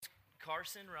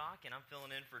Carson Rock, and I'm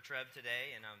filling in for Trev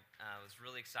today, and I was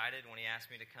really excited when he asked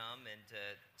me to come and to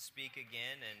speak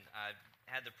again, and I've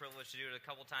had the privilege to do it a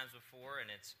couple times before,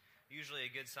 and it's usually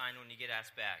a good sign when you get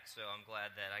asked back, so I'm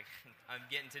glad that I'm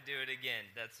getting to do it again.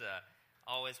 That's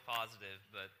always positive,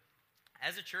 but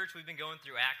as a church, we've been going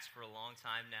through Acts for a long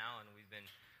time now, and we've been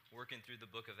working through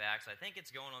the book of Acts. I think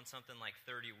it's going on something like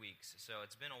 30 weeks, so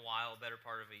it's been a while, better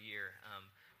part of a year.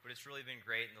 But it's really been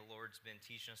great, and the Lord's been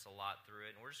teaching us a lot through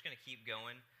it. And we're just going to keep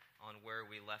going on where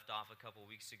we left off a couple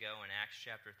weeks ago in Acts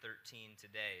chapter 13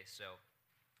 today. So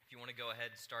if you want to go ahead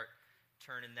and start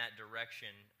turning that direction,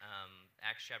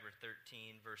 Acts chapter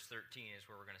 13, verse 13 is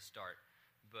where we're going to start.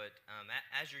 But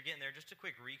as you're getting there, just a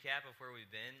quick recap of where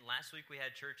we've been. Last week we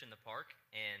had church in the park,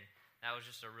 and that was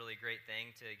just a really great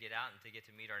thing to get out and to get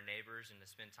to meet our neighbors and to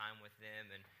spend time with them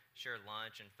and share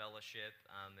lunch and fellowship,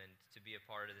 and to be a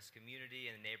part of this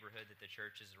community and the neighborhood that the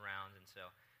church is around. And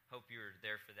so hope you were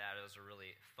there for that. It was a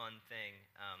really fun thing.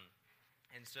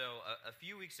 And so a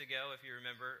few weeks ago, if you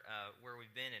remember where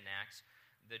we've been in Acts,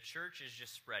 the church is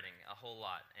just spreading a whole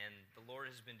lot. And the Lord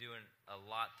has been doing a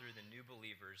lot through the new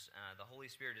believers. The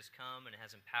Holy Spirit has come and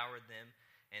has empowered them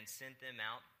and sent them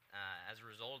out. As a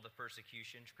result of the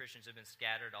persecution, Christians have been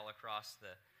scattered all across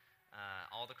the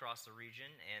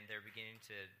region, and they're beginning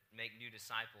to make new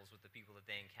disciples with the people that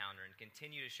they encounter and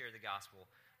continue to share the gospel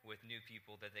with new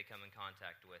people that they come in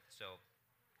contact with. So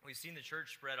we've seen the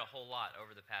church spread a whole lot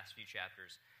over the past few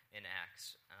chapters in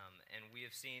Acts, and we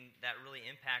have seen that really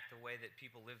impact the way that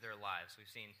people live their lives.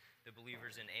 We've seen the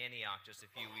believers in Antioch just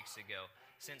a few weeks ago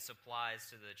send supplies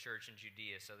to the church in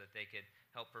Judea so that they could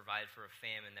help provide for a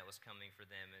famine that was coming for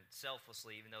them, and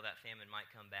selflessly, even though that famine might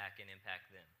come back and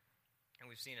impact them. And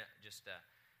we've seen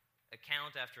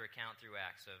account after account through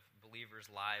Acts of believers'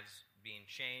 lives being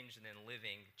changed and then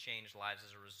living changed lives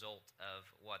as a result of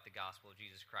what the gospel of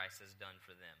Jesus Christ has done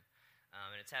for them.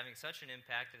 And it's having such an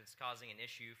impact that it's causing an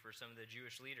issue for some of the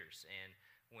Jewish leaders. And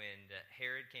when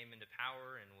Herod came into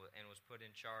power and was put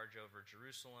in charge over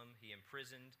Jerusalem, he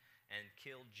imprisoned and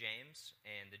killed James,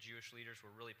 and the Jewish leaders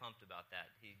were really pumped about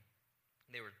that.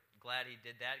 They were glad he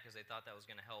did that because they thought that was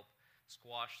going to help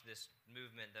squash this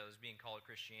movement that was being called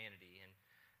Christianity. And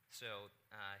so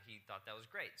he thought that was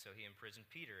great. So he imprisoned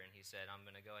Peter, and he said, I'm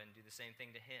going to go ahead and do the same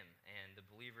thing to him. And the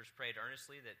believers prayed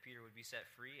earnestly that Peter would be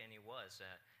set free, and he was.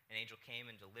 An angel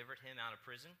came and delivered him out of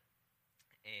prison,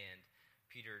 and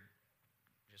Peter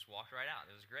just walked right out.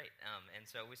 It was great. And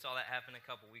so we saw that happen a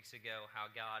couple weeks ago,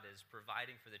 how God is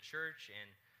providing for the church,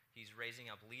 and he's raising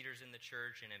up leaders in the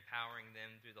church and empowering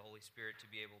them through the Holy Spirit to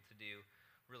be able to do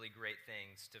really great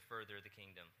things to further the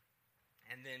kingdom.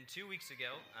 And then 2 weeks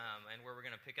ago, and where we're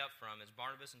going to pick up from, is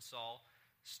Barnabas and Saul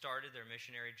started their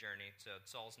missionary journey. So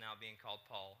Saul's now being called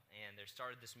Paul, and they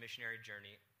started this missionary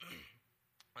journey,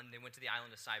 and they went to the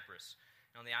island of Cyprus.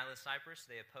 And on the island of Cyprus,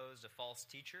 they opposed a false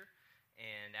teacher,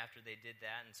 and after they did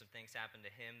that and some things happened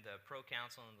to him, the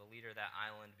proconsul and the leader of that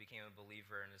island became a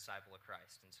believer and a disciple of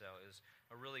Christ. And so it was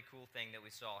a really cool thing that we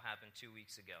saw happen 2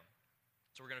 weeks ago.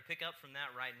 So we're going to pick up from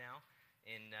that right now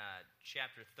in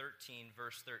chapter 13,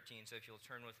 verse 13. So if you'll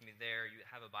turn with me there, you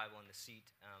have a Bible in the seat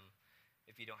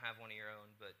if you don't have one of your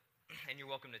own. And you're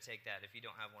welcome to take that if you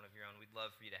don't have one of your own. We'd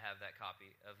love for you to have that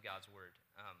copy of God's Word.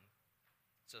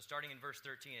 So starting in verse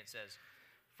 13, it says,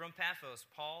 From Paphos,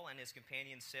 Paul and his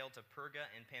companions sailed to Perga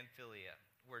in Pamphylia,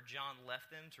 where John left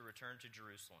them to return to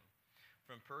Jerusalem.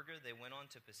 From Perga, they went on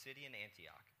to Pisidian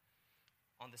Antioch.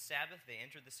 On the Sabbath, they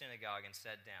entered the synagogue and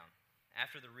sat down.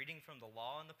 After the reading from the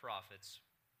law and the prophets,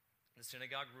 the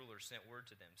synagogue rulers sent word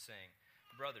to them, saying,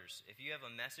 Brothers, if you have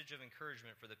a message of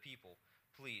encouragement for the people,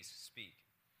 please speak.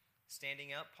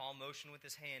 Standing up, Paul motioned with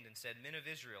his hand and said, Men of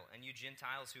Israel, and you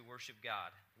Gentiles who worship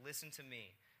God, listen to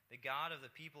me. The God of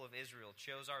the people of Israel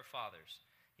chose our fathers.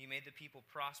 He made the people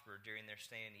prosper during their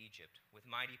stay in Egypt. With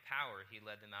mighty power, he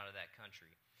led them out of that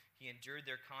country. He endured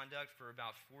their conduct for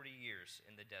about 40 years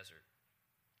in the desert.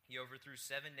 He overthrew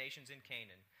 7 nations in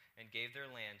Canaan and gave their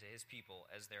land to his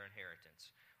people as their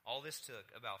inheritance. All this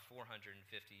took about 450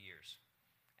 years.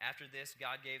 After this,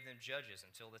 God gave them judges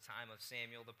until the time of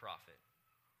Samuel the prophet.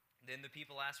 Then the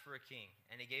people asked for a king,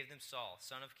 and he gave them Saul,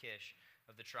 son of Kish,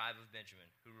 of the tribe of Benjamin,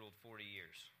 who ruled 40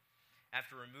 years.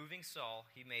 After removing Saul,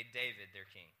 he made David their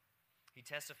king. He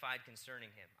testified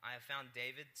concerning him, I have found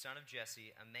David, son of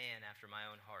Jesse, a man after my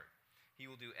own heart. He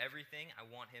will do everything I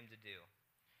want him to do.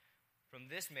 From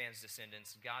this man's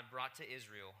descendants, God brought to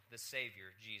Israel the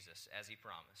Savior, Jesus, as he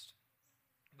promised.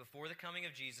 Before the coming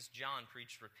of Jesus, John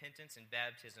preached repentance and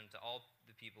baptism to all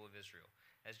the people of Israel.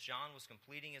 As John was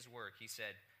completing his work, he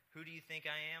said, Who do you think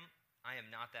I am? I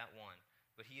am not that one,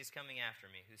 but he is coming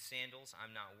after me, whose sandals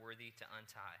I'm not worthy to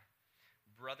untie.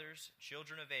 brothers,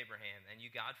 children of Abraham, and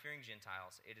you God-fearing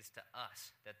Gentiles, it is to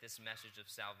us that this message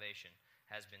of salvation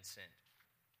has been sent.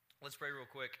 Let's pray real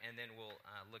quick, and then we'll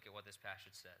look at what this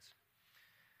passage says.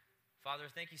 Father,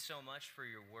 thank you so much for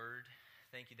your word.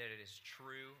 Thank you that it is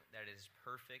true, that it is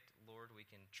perfect. Lord, we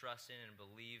can trust in and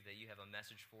believe that you have a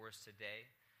message for us today.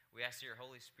 We ask that your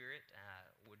Holy Spirit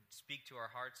would speak to our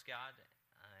hearts, God,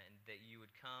 and that you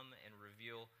would come and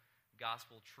reveal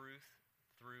gospel truth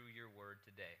through your word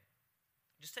today.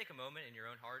 Just take a moment in your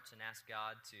own hearts and ask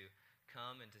God to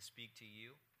come and to speak to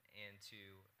you and to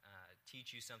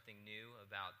teach you something new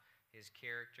about his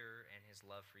character and his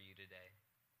love for you today.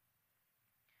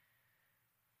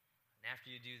 And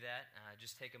after you do that,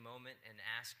 just take a moment and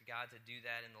ask God to do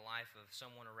that in the life of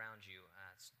someone around you.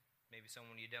 Maybe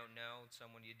someone you don't know,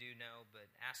 someone you do know,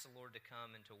 but ask the Lord to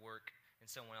come and to work in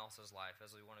someone else's life,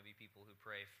 as we want to be people who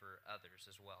pray for others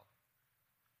as well.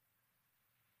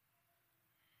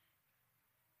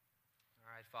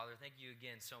 All right, Father, thank you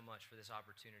again so much for this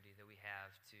opportunity that we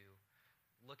have to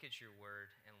look at your word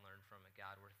and learn from it,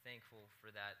 God. We're thankful for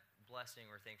that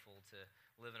blessing. We're thankful to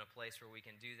live in a place where we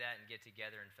can do that and get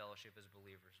together in fellowship as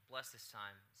believers. Bless this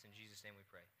time. It's in Jesus' name we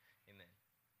pray. Amen.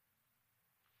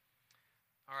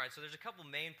 All right, so there's a couple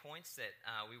main points that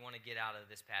we want to get out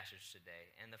of this passage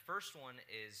today. And the first one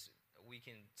is we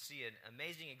can see an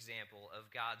amazing example of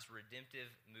God's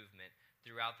redemptive movement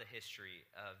throughout the history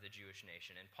of the Jewish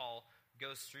nation. And Paul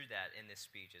goes through that in this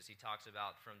speech as he talks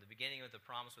about from the beginning of the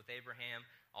promise with Abraham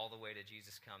all the way to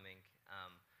Jesus coming,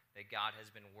 that God has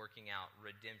been working out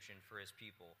redemption for his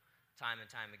people time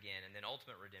and time again, and then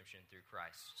ultimate redemption through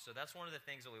Christ. So that's one of the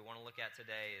things that we want to look at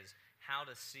today is how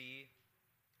to see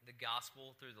the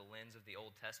gospel through the lens of the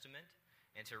Old Testament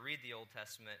and to read the Old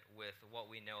Testament with what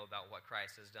we know about what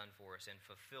Christ has done for us and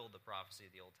fulfill the prophecy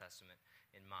of the Old Testament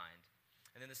in mind.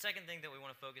 And then the second thing that we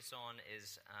want to focus on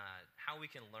is how we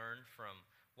can learn from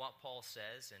what Paul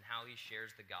says and how he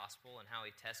shares the gospel and how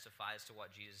he testifies to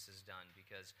what Jesus has done,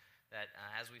 because that,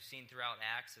 as we've seen throughout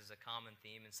Acts, is a common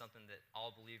theme and something that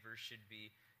all believers should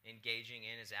be engaging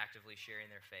in, is actively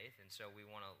sharing their faith. And so we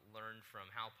want to learn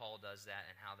from how Paul does that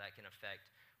and how that can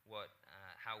affect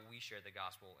how we share the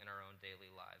gospel in our own daily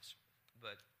lives.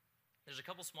 But there's a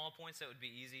couple small points that would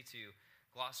be easy to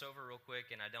gloss over real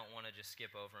quick, and I don't want to just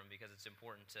skip over them because it's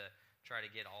important to try to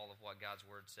get all of what God's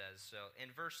word says. So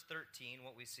in verse 13,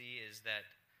 what we see is that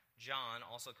John,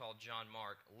 also called John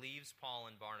Mark, leaves Paul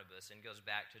and Barnabas and goes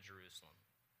back to Jerusalem.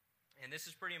 And this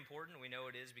is pretty important. We know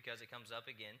it is because it comes up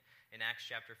again in Acts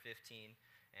chapter 15,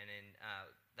 and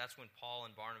that's when Paul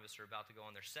and Barnabas are about to go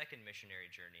on their second missionary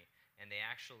journey, and they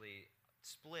actually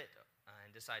split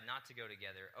and decide not to go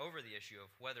together over the issue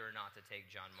of whether or not to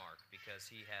take John Mark, because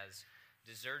he has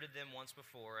deserted them once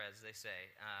before, as they say.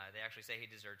 They actually say he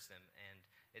deserts them, and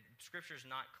Scripture's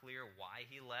not clear why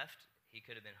he left. He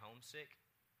could have been homesick.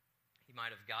 He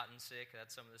might have gotten sick.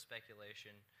 That's some of the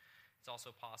speculation. It's also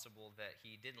possible that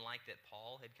he didn't like that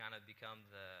Paul had kind of become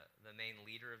the main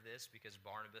leader of this because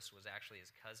Barnabas was actually his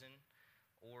cousin,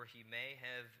 or he may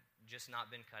have just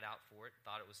not been cut out for it,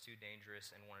 thought it was too dangerous,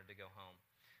 and wanted to go home.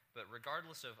 But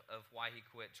regardless of why he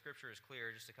quit, Scripture is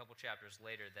clear just a couple chapters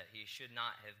later that he should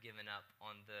not have given up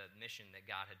on the mission that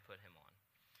God had put him on,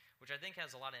 which I think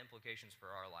has a lot of implications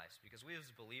for our lives, because we as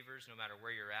believers, no matter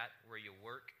where you're at, where you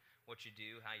work, what you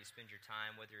do, how you spend your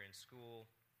time, whether you're in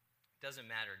school, doesn't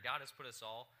matter. God has put us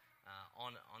all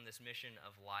on this mission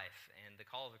of life, and the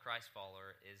call of a Christ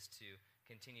follower is to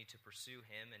continue to pursue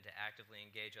him and to actively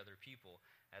engage other people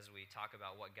as we talk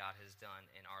about what God has done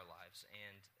in our lives.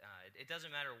 And it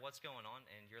doesn't matter what's going on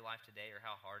in your life today or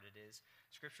how hard it is.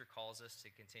 Scripture calls us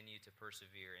to continue to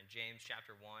persevere. In James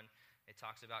chapter 1, it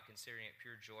talks about considering it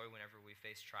pure joy whenever we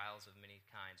face trials of many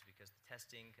kinds, because the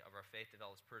testing of our faith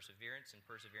develops perseverance, and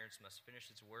perseverance must finish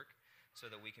its work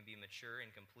so that we can be mature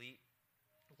and complete,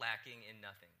 lacking in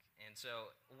nothing. And so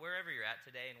wherever you're at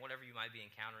today and whatever you might be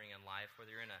encountering in life,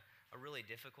 whether you're in a really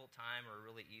difficult time or a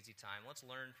really easy time, let's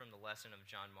learn from the lesson of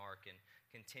John Mark and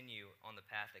continue on the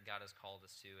path that God has called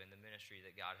us to and the ministry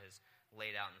that God has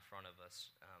laid out in front of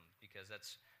us, because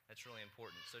that's really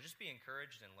important. So just be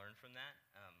encouraged and learn from that.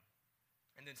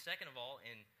 And then second of all,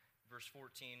 in verse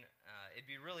 14, it'd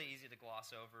be really easy to gloss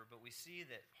over, but we see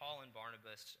that Paul and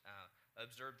Barnabas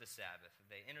observe the Sabbath.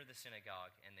 They enter the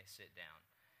synagogue and they sit down.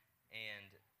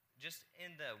 And just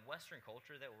in the Western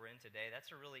culture that we're in today, that's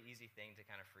a really easy thing to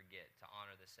kind of forget, to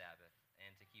honor the Sabbath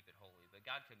and to keep it holy. But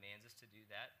God commands us to do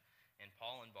that, and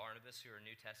Paul and Barnabas, who are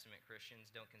New Testament Christians,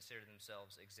 don't consider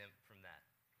themselves exempt from that,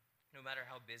 no matter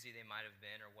how busy they might have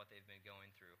been or what they've been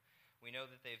going through. We know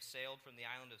that they've sailed from the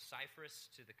island of Cyprus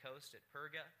to the coast at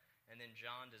Perga, and then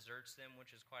John deserts them,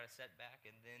 which is quite a setback,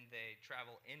 and then they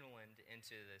travel inland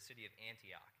into the city of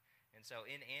Antioch. And so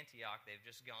in Antioch, they've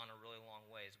just gone a really long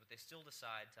ways, but they still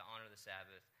decide to honor the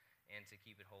Sabbath and to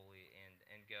keep it holy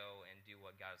and go and do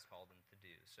what God has called them to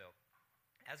do. So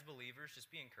as believers,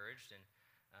 just be encouraged, and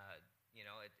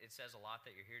it says a lot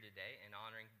that you're here today and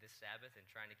honoring this Sabbath and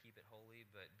trying to keep it holy,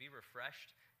 but be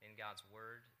refreshed in God's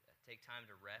word. Take time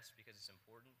to rest because it's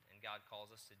important, and God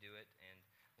calls us to do it, and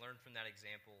learn from that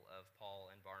example of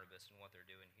Paul and Barnabas and what they're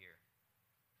doing here.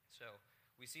 So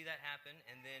we see that happen,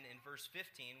 and then in verse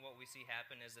 15, what we see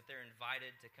happen is that they're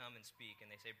invited to come and speak, and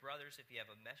they say, brothers, if you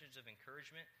have a message of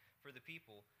encouragement for the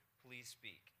people, please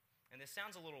speak. And this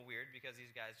sounds a little weird because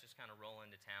these guys just kind of roll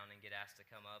into town and get asked to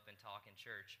come up and talk in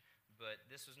church, but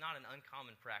this was not an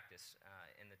uncommon practice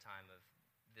in the time of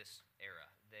this era.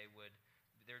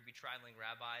 There would be traveling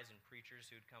rabbis and preachers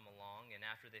who would come along, and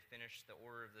after they finished the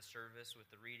order of the service with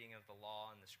the reading of the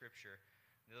law and the scripture,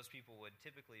 those people would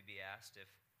typically be asked if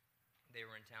they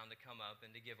were in town to come up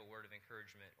and to give a word of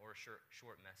encouragement or a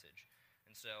short message.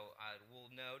 And so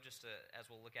we'll know, as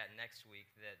we'll look at next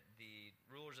week, that the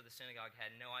rulers of the synagogue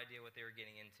had no idea what they were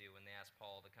getting into when they asked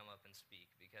Paul to come up and speak,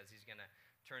 because he's going to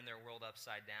turn their world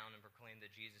upside down and proclaim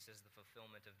that Jesus is the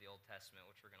fulfillment of the Old Testament,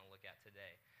 which we're going to look at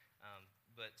today.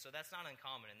 So that's not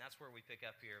uncommon, and that's where we pick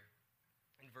up here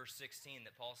in verse 16,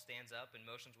 that Paul stands up and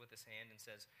motions with his hand and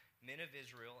says, men of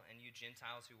Israel and you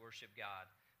Gentiles who worship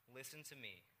God, listen to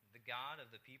me. The God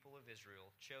of the people of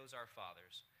Israel chose our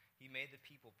fathers. He made the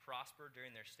people prosper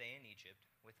during their stay in Egypt.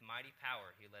 With mighty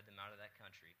power he led them out of that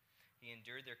country. He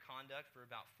endured their conduct for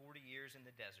about 40 years in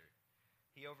the desert.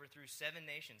 He overthrew 7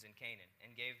 nations in Canaan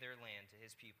and gave their land to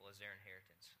his people as their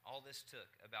inheritance. All this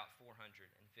took about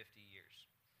 450 years.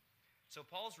 So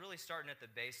Paul's really starting at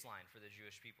the baseline for the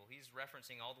Jewish people. He's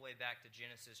referencing all the way back to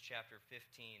Genesis chapter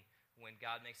 15, when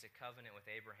God makes a covenant with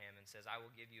Abraham and says, I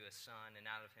will give you a son, and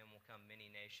out of him will come many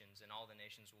nations, and all the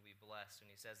nations will be blessed.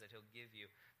 And he says that he'll give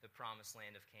you the promised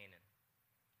land of Canaan.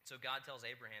 So God tells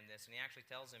Abraham this, and he actually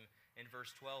tells him in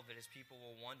verse 12 that his people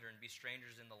will wander and be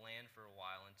strangers in the land for a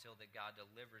while until that God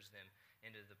delivers them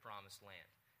into the promised land.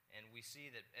 And we see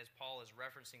that as Paul is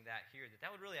referencing that here, that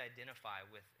would really identify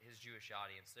with his Jewish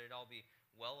audience. They'd all be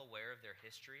well aware of their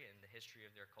history and the history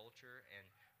of their culture and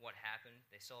what happened.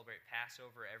 They celebrate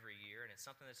Passover every year, and it's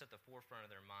something that's at the forefront of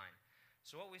their mind.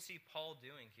 So what we see Paul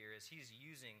doing here is he's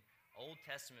using Old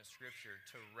Testament scripture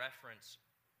to reference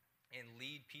and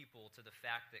lead people to the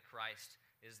fact that Christ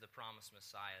is the promised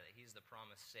Messiah, that he's the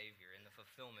promised Savior and the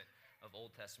fulfillment of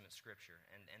Old Testament scripture.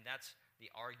 And that's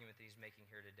the argument that he's making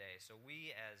here today. So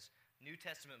we as New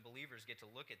Testament believers get to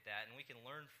look at that, and we can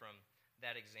learn from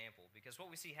that example. Because what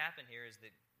we see happen here is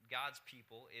that God's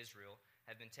people, Israel,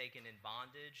 have been taken in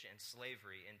bondage and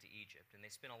slavery into Egypt. And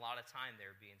they spent a lot of time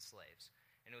there being slaves.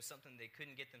 And it was something they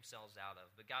couldn't get themselves out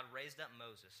of. But God raised up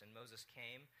Moses, and Moses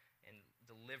came and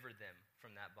delivered them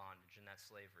from that bondage and that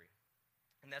slavery.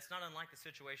 And that's not unlike the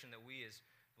situation that we as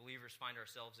believers find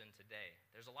ourselves in today.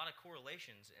 There's a lot of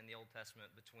correlations in the Old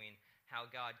Testament between how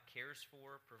God cares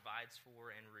for, provides for,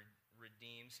 and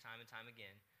redeems time and time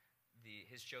again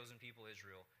his chosen people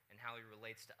Israel, and how he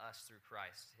relates to us through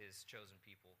Christ, his chosen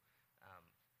people,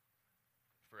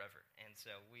 forever. And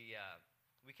so we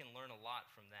can learn a lot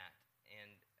from that.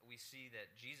 And we see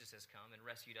that Jesus has come and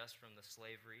rescued us from the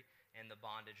slavery and the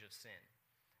bondage of sin.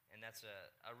 And that's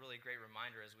a really great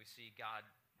reminder as we see God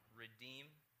redeem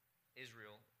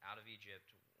Israel out of Egypt.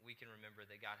 We can remember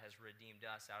that God has redeemed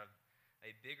us out of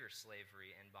a bigger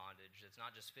slavery and bondage that's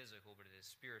not just physical, but it is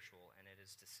spiritual, and it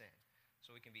is to sin.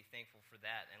 So we can be thankful for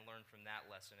that and learn from that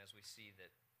lesson as we see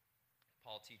that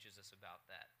Paul teaches us about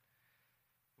that.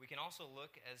 We can also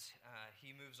look as he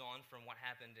moves on from what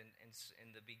happened in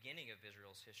the beginning of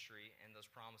Israel's history and those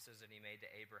promises that he made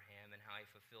to Abraham and how he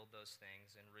fulfilled those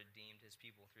things and redeemed his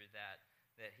people through that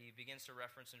he begins to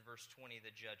reference in verse 20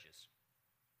 the Judges.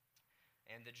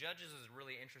 And the Judges is a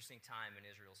really interesting time in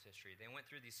Israel's history. They went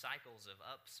through these cycles of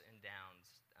ups and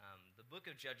downs. The book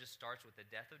of Judges starts with the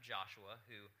death of Joshua,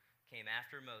 who came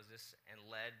after Moses and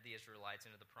led the Israelites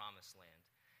into the promised land.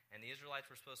 And the Israelites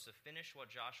were supposed to finish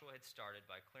what Joshua had started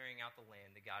by clearing out the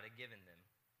land that God had given them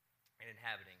and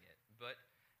inhabiting it. But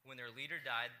when their leader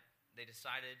died, they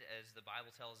decided, as the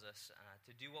Bible tells us,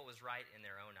 to do what was right in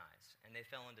their own eyes. And they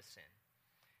fell into sin.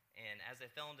 And as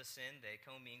they fell into sin, they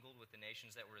commingled with the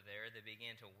nations that were there. They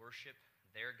began to worship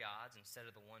their gods instead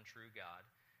of the one true God.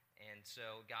 And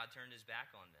so God turned his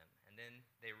back on them. And then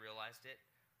they realized it,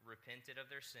 repented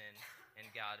of their sin, and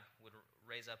God would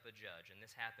raise up a judge. And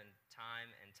this happened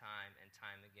time and time and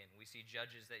time again. We see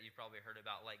judges that you've probably heard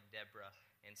about, like Deborah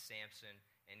and Samson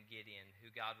and Gideon,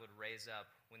 who God would raise up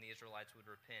when the Israelites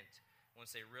would repent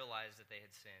once they realized that they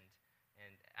had sinned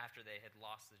and after they had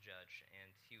lost the judge, and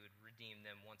he would redeem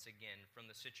them once again from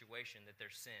the situation that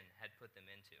their sin had put them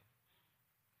into.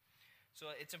 So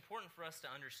it's important for us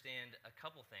to understand a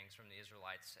couple things from the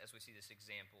Israelites as we see this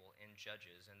example in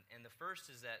Judges. And the first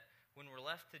is that when we're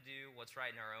left to do what's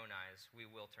right in our own eyes, we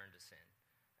will turn to sin.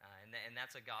 And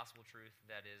that's a gospel truth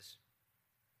that is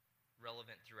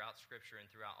relevant throughout Scripture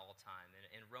and throughout all time.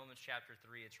 In Romans chapter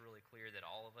 3, it's really clear that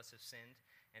all of us have sinned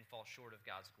and fall short of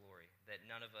God's glory, that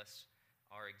none of us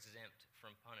are exempt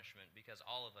from punishment because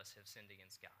all of us have sinned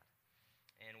against God.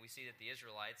 And we see that the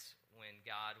Israelites, when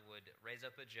God would raise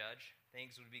up a judge,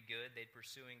 things would be good, they'd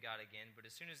pursuing God again, but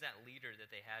as soon as that leader that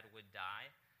they had would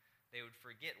die, they would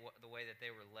forget the way that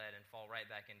they were led and fall right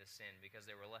back into sin because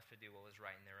they were left to do what was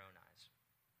right in their own eyes.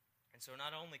 And so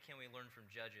not only can we learn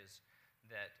from Judges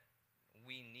that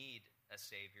we need a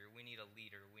Savior, we need a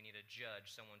leader, we need a judge,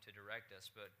 someone to direct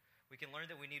us, but we can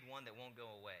learn that we need one that won't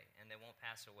go away and that won't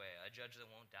pass away, a judge that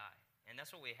won't die. And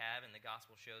that's what we have, and the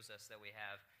gospel shows us that we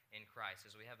have in Christ,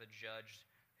 is we have a judge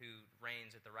who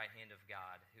reigns at the right hand of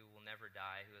God, who will never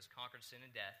die, who has conquered sin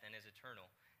and death and is eternal.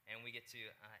 And we get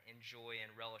to enjoy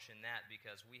and relish in that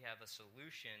because we have a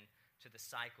solution to the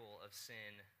cycle of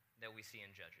sin that we see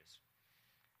in Judges.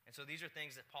 And so these are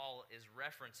things that Paul is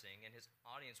referencing, and his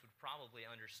audience would probably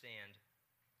understand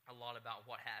a lot about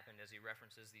what happened as he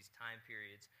references these time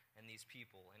periods and these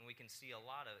people. And we can see a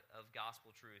lot of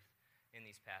gospel truth in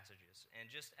these passages.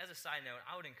 And just as a side note,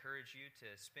 I would encourage you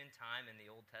to spend time in the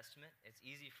Old Testament. It's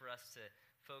easy for us to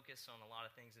focus on a lot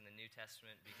of things in the New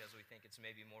Testament because we think it's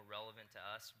maybe more relevant to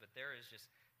us, but there is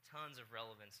just tons of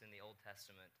relevance in the Old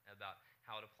Testament about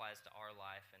how it applies to our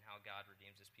life and how God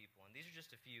redeems his people. And these are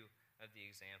just a few of the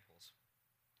examples.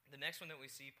 The next one that we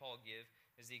see Paul give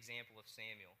is the example of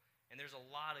Samuel. And there's a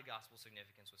lot of gospel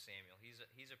significance with Samuel. He's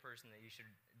a person that you should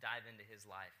dive into his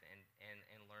life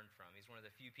and learn from. He's one of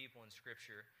the few people in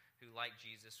Scripture who, like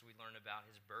Jesus, we learn about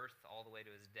his birth all the way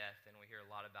to his death, and we hear a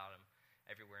lot about him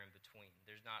everywhere in between.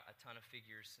 There's not a ton of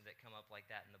figures that come up like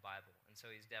that in the Bible, and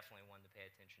so he's definitely one to pay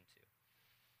attention to.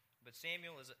 But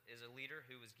Samuel is a leader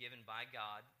who was given by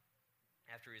God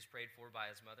after he was prayed for by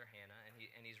his mother Hannah,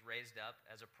 and he's raised up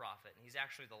as a prophet. And he's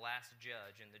actually the last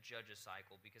judge in the judges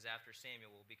cycle because after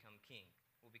Samuel will become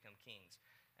kings,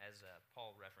 as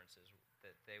Paul references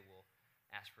that they will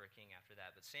ask for a king after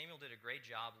that. But Samuel did a great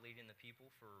job leading the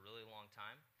people for a really long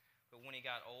time. But when he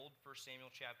got old, 1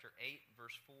 Samuel chapter 8,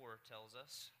 verse 4 tells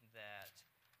us that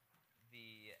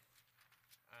the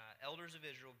elders of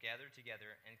Israel gathered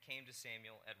together and came to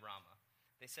Samuel at Ramah.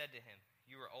 They said to him,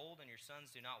 "You are old, and your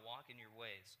sons do not walk in your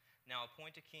ways. Now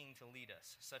appoint a king to lead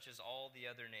us, such as all the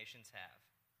other nations have."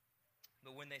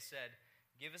 But when they said,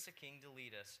 "Give us a king to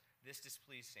lead us," this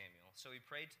displeased Samuel. So he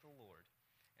prayed to the Lord,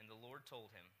 and the Lord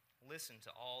told him, "Listen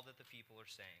to all that the people are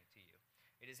saying to you.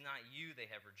 It is not you they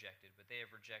have rejected, but they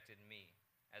have rejected me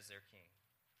as their king."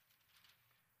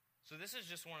 So this is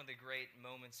just one of the great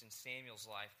moments in Samuel's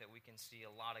life that we can see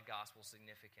a lot of gospel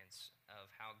significance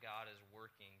of how God is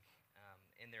working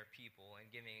in their people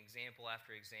and giving example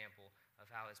after example of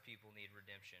how his people need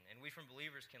redemption. And we from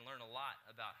believers can learn a lot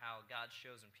about how God's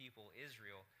chosen people,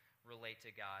 Israel, relate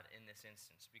to God in this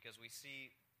instance. Because we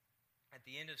see at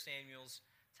the end of Samuel's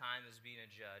time as being a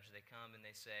judge, they come and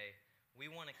they say, "We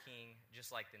want a king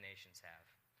just like the nations have."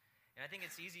 And I think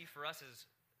it's easy for us as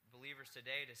believers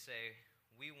today to say,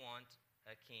 we want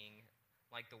a king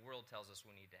like the world tells us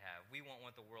we need to have. We want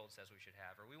what the world says we should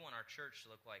have. Or we want our church to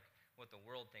look like what the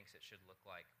world thinks it should look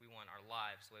like. We want our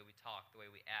lives, the way we talk, the way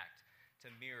we act,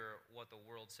 to mirror what the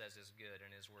world says is good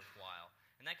and is worthwhile.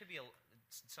 And that could be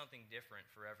something different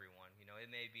for everyone. You know, it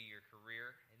may be your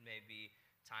career. It may be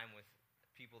time with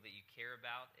people that you care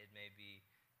about. It may be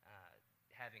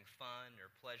having fun or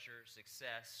pleasure,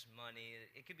 success, money.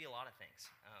 It could be a lot of things.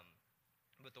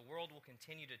 But the world will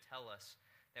continue to tell us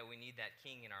that we need that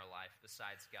king in our life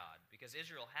besides God. Because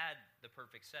Israel had the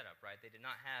perfect setup, right? They did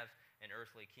not have an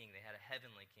earthly king. They had a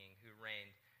heavenly king who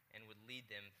reigned and would lead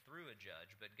them through a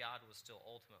judge. But God was still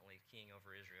ultimately king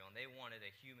over Israel. And they wanted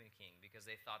a human king because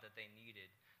they thought that they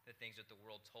needed the things that the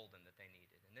world told them that they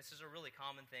needed. And this is a really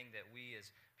common thing that we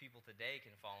as people today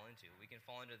can fall into. We can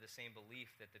fall into the same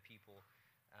belief that the people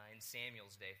in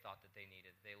Samuel's day thought that they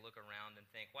needed. They look around and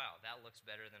think, wow, that looks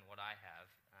better than what I have,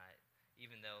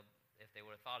 even though if they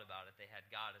would have thought about it, they had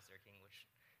God as their king, which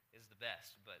is the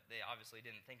best, but they obviously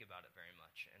didn't think about it very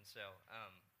much. And so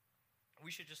we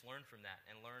should just learn from that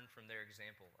and learn from their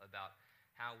example about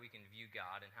how we can view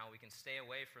God and how we can stay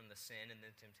away from the sin and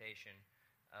the temptation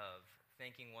of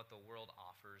thinking what the world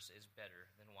offers is better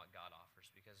than what God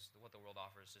offers, because what the world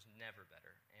offers is never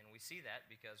better. And we see that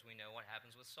because we know what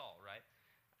happens with Saul, right?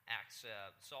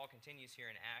 Saul continues here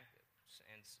in Acts,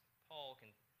 and Paul can,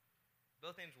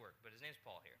 both names work, but his name's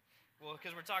Paul here. Well,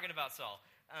 because we're talking about Saul.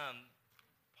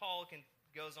 Paul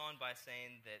goes on by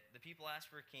saying that the people asked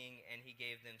for a king, and he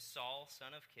gave them Saul,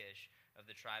 son of Kish, of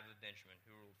the tribe of Benjamin,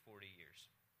 who ruled 40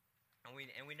 years. And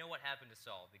we know what happened to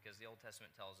Saul, because the Old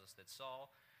Testament tells us that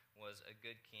Saul was a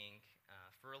good king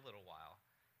for a little while.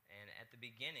 And at the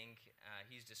beginning,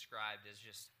 he's described as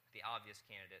just the obvious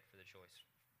candidate for the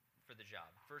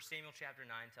job. 1 Samuel chapter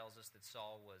 9 tells us that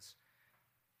Saul was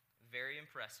very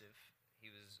impressive. He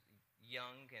was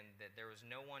young, and that there was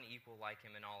no one equal like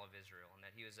him in all of Israel, and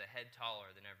that he was a head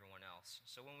taller than everyone else.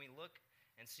 So when we look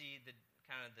and see the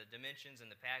kind of the dimensions and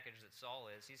the package that Saul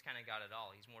is, he's kind of got it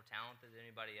all. He's more talented than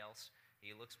anybody else.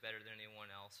 He looks better than anyone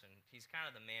else, and he's kind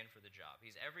of the man for the job.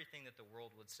 He's everything that the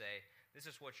world would say, this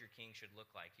is what your king should look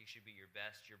like. He should be your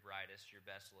best, your brightest, your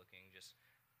best looking, just,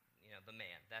 the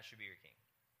man. That should be your king.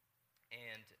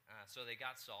 And so they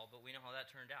got Saul, but we know how that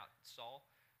turned out. Saul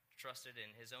trusted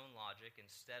in his own logic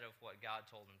instead of what God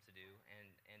told him to do,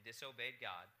 and disobeyed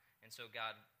God. And so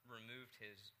God removed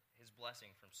his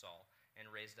blessing from Saul and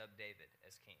raised up David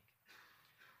as king.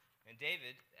 And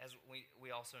David, as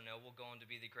we also know, will go on to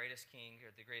be the greatest king,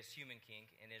 or the greatest human king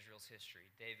in Israel's history.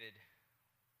 David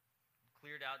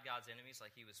cleared out God's enemies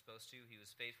like he was supposed to. He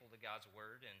was faithful to God's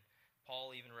word, and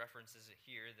Paul even references it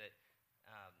here that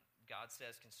God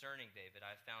says concerning David,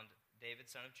 I found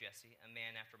David, son of Jesse, a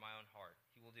man after my own heart.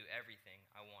 He will do everything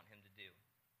I want him to do.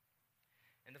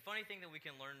 And the funny thing that we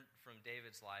can learn from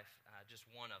David's life, just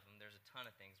one of them, there's a ton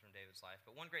of things from David's life,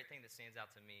 but one great thing that stands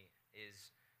out to me is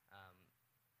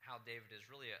how David is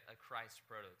really a Christ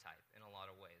prototype in a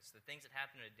lot of ways. The things that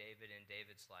happened to David in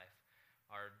David's life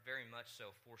are very much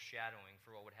so foreshadowing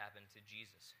for what would happen to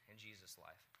Jesus in Jesus'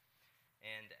 life.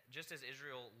 And just as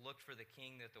Israel looked for the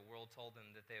king that the world told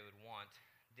them that they would want,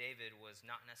 David was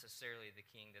not necessarily the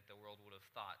king that the world would have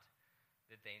thought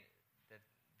that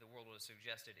the world would have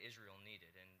suggested Israel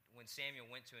needed. And when Samuel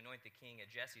went to anoint the king at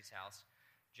Jesse's house,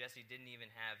 Jesse didn't even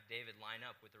have David line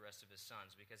up with the rest of his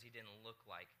sons because he didn't look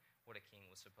like what a king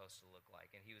was supposed to look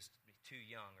like. And he was too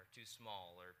young or too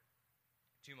small or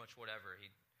too much whatever.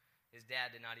 His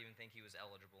dad did not even think he was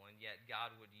eligible, and yet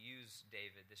God would use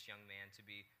David, this young man, to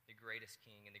be the greatest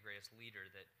king and the greatest leader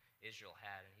that Israel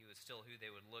had, and he was still who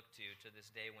they would look to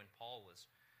this day when Paul was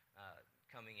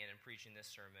coming in and preaching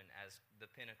this sermon as the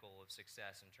pinnacle of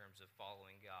success in terms of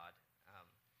following God.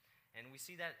 And we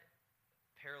see that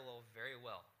parallel very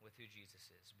well with who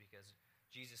Jesus is, because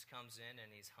Jesus comes in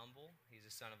and he's humble. He's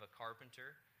the son of a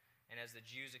carpenter. And as the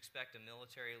Jews expect a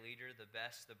military leader, the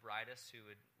best, the brightest, who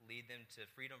would lead them to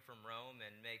freedom from Rome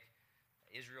and make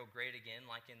Israel great again,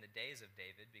 like in the days of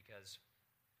David, because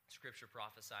Scripture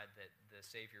prophesied that the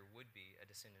Savior would be a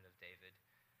descendant of David.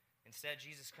 Instead,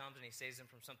 Jesus comes and he saves them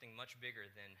from something much bigger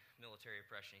than military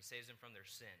oppression. He saves them from their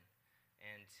sin.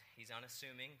 And he's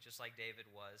unassuming, just like David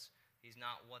was. He's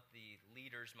not what the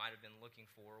leaders might have been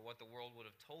looking for, what the world would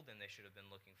have told them they should have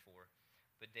been looking for.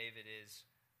 But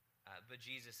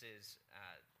Jesus is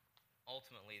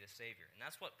ultimately the Savior. And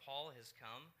that's what Paul has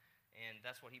come, and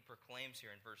that's what he proclaims here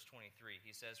in verse 23.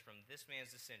 He says, from this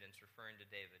man's descendants, referring to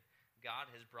David, God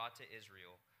has brought to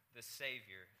Israel the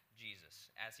Savior, Jesus,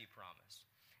 as he promised.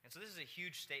 And so this is a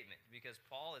huge statement, because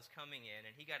Paul is coming in,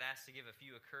 and he got asked to give a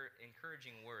few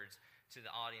encouraging words to the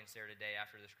audience there today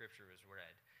after the Scripture was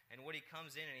read. And what he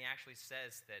comes in and he actually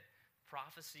says that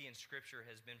prophecy in Scripture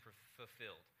has been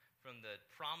fulfilled. From the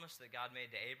promise that God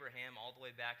made to Abraham all the way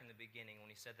back in the beginning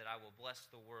when he said that I will bless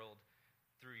the world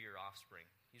through your offspring.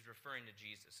 He's referring to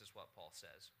Jesus, is what Paul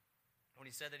says. When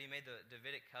he said that he made the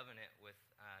Davidic covenant with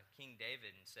King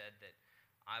David and said that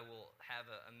I will have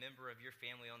a member of your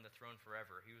family on the throne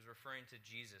forever, he was referring to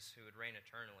Jesus, who would reign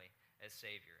eternally as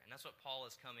Savior. And that's what Paul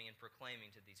is coming and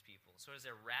proclaiming to these people. So it's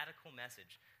a radical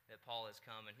message that Paul has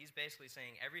come, and he's basically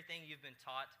saying everything you've been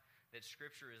taught that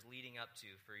Scripture is leading up to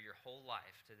for your whole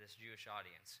life to this Jewish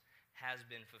audience has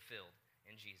been fulfilled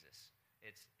in Jesus.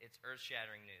 It's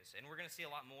earth-shattering news. And we're going to see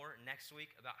a lot more next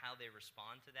week about how they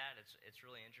respond to that. It's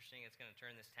really interesting. It's going to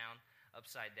turn this town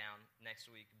upside down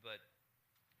next week. But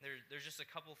there's just a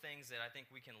couple things that I think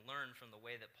we can learn from the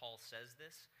way that Paul says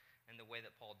this and the way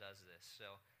that Paul does this.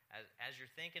 So as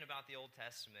you're thinking about the Old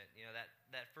Testament,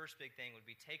 that first big thing would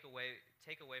be take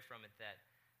away from it that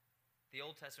the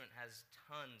Old Testament has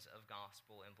tons of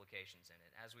gospel implications in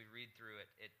it. As we read through it,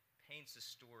 it paints a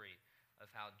story of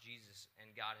how Jesus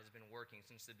and God has been working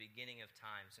since the beginning of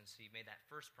time, since he made that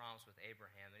first promise with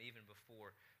Abraham, and even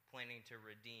before, planning to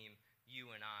redeem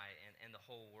you and I and the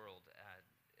whole world.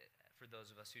 For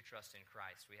those of us who trust in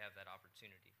Christ, we have that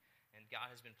opportunity. And God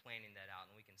has been planning that out,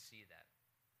 and we can see that.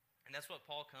 And that's what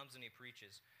Paul comes and he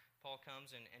preaches. Paul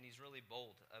comes and he's really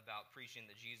bold about preaching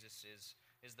that Jesus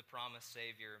is the promised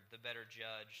Savior, the better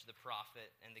judge, the prophet,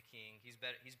 and the king. He's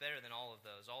better than all of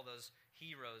those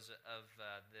heroes of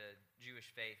the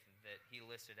Jewish faith that he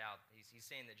listed out. He's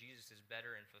saying that Jesus is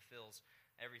better and fulfills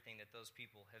everything that those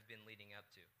people have been leading up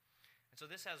to. And so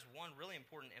this has one really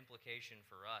important implication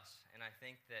for us, and I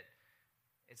think that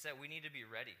it's that we need to be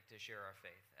ready to share our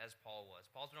faith, as Paul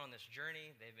was. Paul's been on this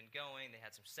journey. They've been going. They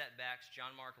had some setbacks.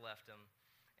 John Mark left him.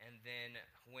 And then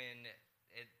when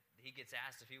he gets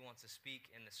asked if he wants to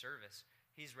speak in the service,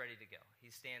 he's ready to go.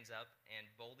 He stands up and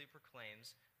boldly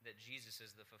proclaims that Jesus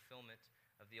is the fulfillment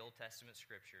of the Old Testament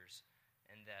scriptures,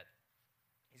 and that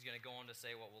he's going to go on to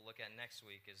say what we'll look at next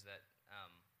week is that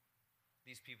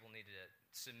these people need to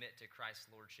submit to Christ's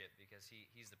lordship because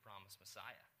he's the promised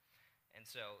Messiah. And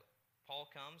so Paul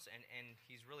comes, and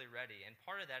he's really ready. And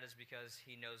part of that is because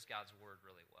he knows God's word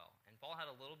really well. And Paul had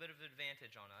a little bit of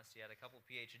advantage on us. He had a couple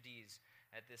PhDs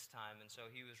at this time, and so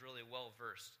he was really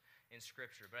well-versed in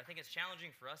Scripture. But I think it's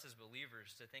challenging for us as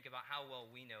believers to think about how well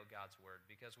we know God's word,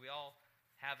 because we all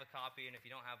have a copy, and if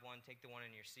you don't have one, take the one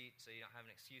in your seat so you don't have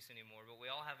an excuse anymore. But we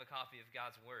all have a copy of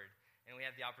God's word, and we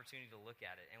have the opportunity to look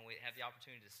at it, and we have the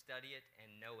opportunity to study it and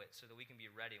know it so that we can be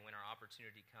ready when our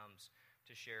opportunity comes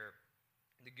to share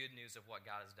the good news of what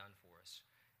God has done for us.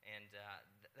 And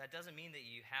that doesn't mean that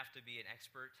you have to be an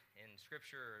expert in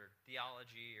Scripture or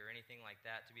theology or anything like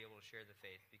that to be able to share the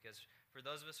faith, because for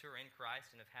those of us who are in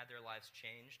Christ and have had their lives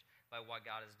changed by what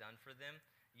God has done for them,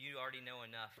 you already know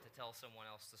enough to tell someone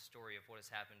else the story of what has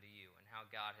happened to you and how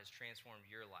God has transformed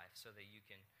your life so that you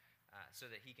can, so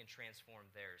that He can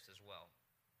transform theirs as well.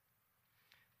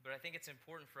 But I think it's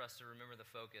important for us to remember the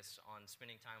focus on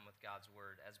spending time with God's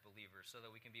word as believers so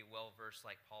that we can be well-versed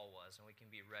like Paul was, and we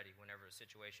can be ready whenever a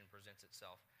situation presents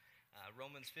itself.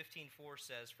 Romans 15:4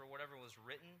 says, "For whatever was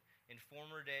written in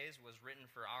former days was written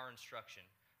for our instruction,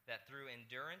 that through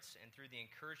endurance and through the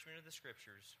encouragement of the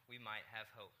Scriptures we might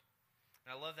have hope." And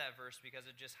I love that verse because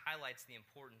it just highlights the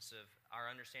importance of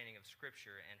our understanding of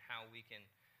Scripture and how we can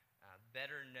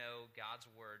better know God's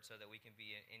word so that we can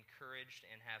be encouraged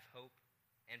and have hope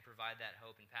and provide that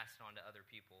hope and pass it on to other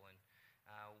people. And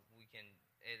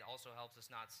it also helps us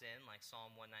not sin, like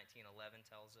Psalm 119:11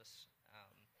 tells us.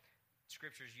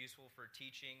 Scripture is useful for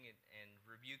teaching and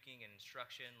rebuking and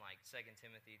instruction, like 2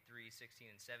 Timothy 3:16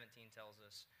 and 17 tells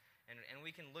us. And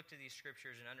we can look to these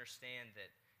scriptures and understand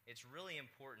that it's really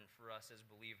important for us as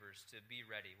believers to be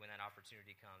ready when that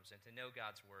opportunity comes and to know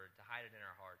God's word, to hide it in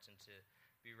our hearts, and to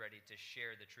be ready to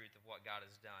share the truth of what God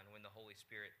has done when the Holy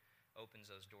Spirit opens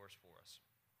those doors for us.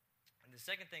 And the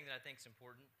second thing that I think is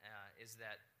important is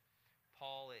that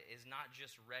Paul is not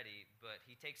just ready, but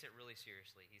he takes it really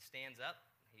seriously. He stands up,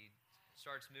 he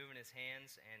starts moving his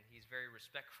hands, and he's very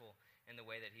respectful in the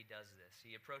way that he does this.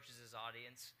 He approaches his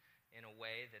audience in a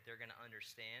way that they're going to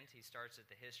understand. He starts at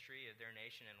the history of their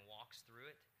nation and walks through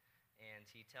it, and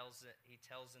he tells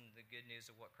them the good news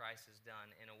of what Christ has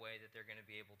done in a way that they're going to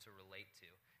be able to relate to.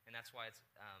 And that's why it's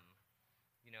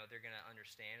they're going to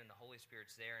understand, and the Holy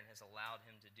Spirit's there and has allowed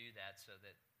him to do that so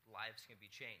that lives can be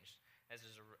changed as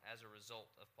a result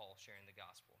of Paul sharing the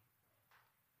gospel.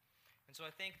 And so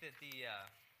I think that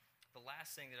the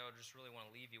last thing that I would just really want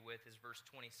to leave you with is verse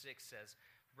 26 says,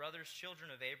 "Brothers,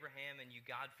 children of Abraham, and you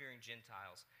God-fearing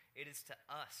Gentiles, it is to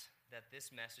us that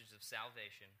this message of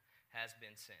salvation has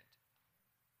been sent."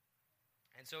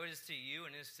 And so it is to you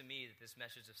and it is to me that this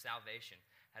message of salvation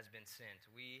has been sent.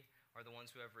 We are the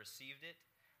ones who have received it.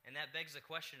 And that begs the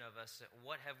question of us,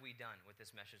 what have we done with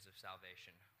this message of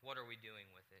salvation? What are we doing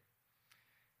with it?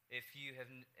 If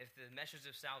the message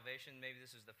of salvation, maybe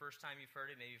this is the first time you've heard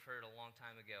it, maybe you've heard it a long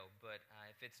time ago, but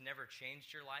if it's never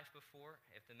changed your life before,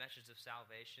 if the message of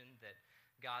salvation that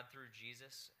God through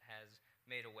Jesus has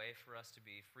made a way for us to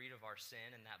be freed of our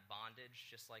sin and that bondage,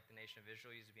 just like the nation of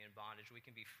Israel used to be in bondage, we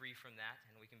can be free from that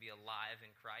and we can be alive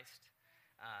in Christ,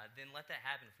 then let that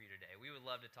happen for you today. We would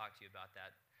love to talk to you about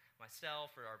that.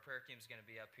 Myself or our prayer team is going to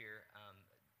be up here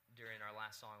during our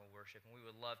last song of worship, and we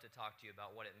would love to talk to you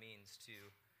about what it means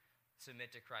to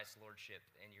submit to Christ's lordship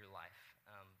in your life.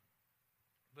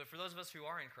 But for those of us who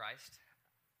are in Christ,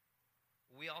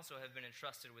 we also have been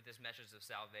entrusted with this message of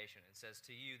salvation. It says,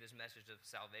 to you, this message of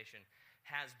salvation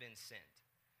has been sent.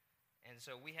 And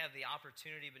so we have the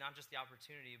opportunity, but not just the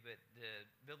opportunity, but the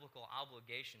biblical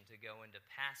obligation to go and to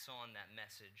pass on that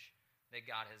message that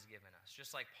God has given us.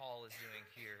 Just like Paul is doing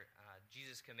here,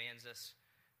 Jesus commands us,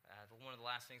 one of the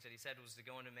last things that he said was to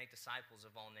go and to make disciples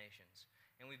of all nations.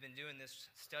 And we've been doing this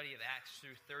study of Acts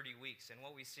through 30 weeks. And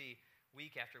what we see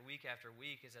week after week after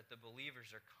week is that the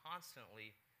believers are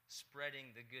constantly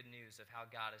spreading the good news of how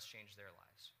God has changed their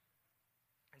lives.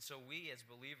 And so we as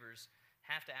believers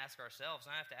have to ask ourselves,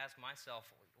 and I have to ask myself,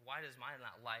 why does my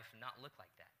life not look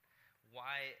like that?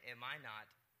 Why am I not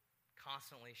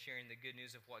constantly sharing the good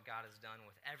news of what God has done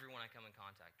with everyone I come in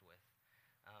contact with?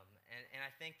 And I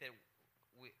think that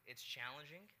it's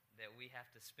challenging that we have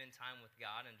to spend time with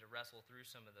God and to wrestle through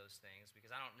some of those things,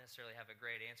 because I don't necessarily have a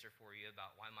great answer for you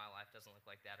about why my life doesn't look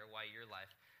like that or why your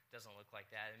life doesn't look like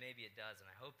that. And maybe it does,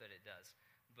 and I hope that it does.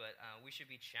 But we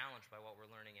should be challenged by what we're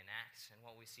learning in Acts and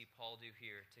what we see Paul do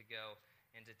here to go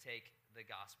and to take the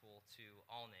gospel to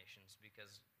all nations,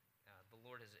 because the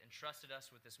Lord has entrusted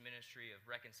us with this ministry of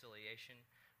reconciliation,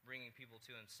 bringing people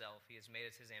to himself. He has made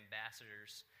us his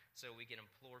ambassadors so we can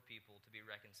implore people to be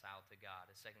reconciled to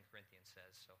God, as 2 Corinthians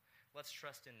says. So let's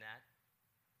trust in that.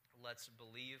 Let's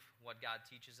believe what God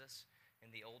teaches us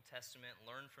in the Old Testament,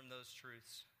 learn from those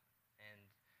truths, and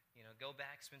go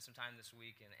back, spend some time this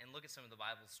week, and look at some of the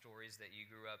Bible stories that you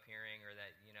grew up hearing or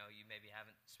that you maybe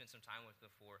haven't spent some time with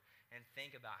before, and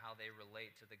think about how they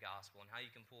relate to the gospel and how you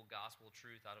can pull gospel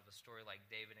truth out of a story like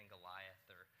David and Goliath,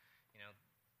 or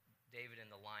David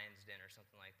in the lion's den or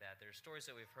something like that. There's stories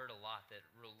that we've heard a lot that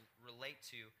relate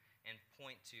to and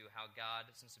point to how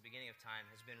God, since the beginning of time,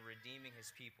 has been redeeming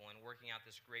his people and working out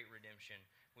this great redemption,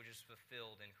 which is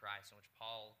fulfilled in Christ, and which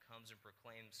Paul comes and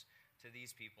proclaims to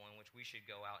these people, and which we should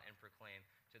go out and proclaim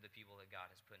to the people that God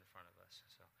has put in front of us.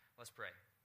 So let's pray.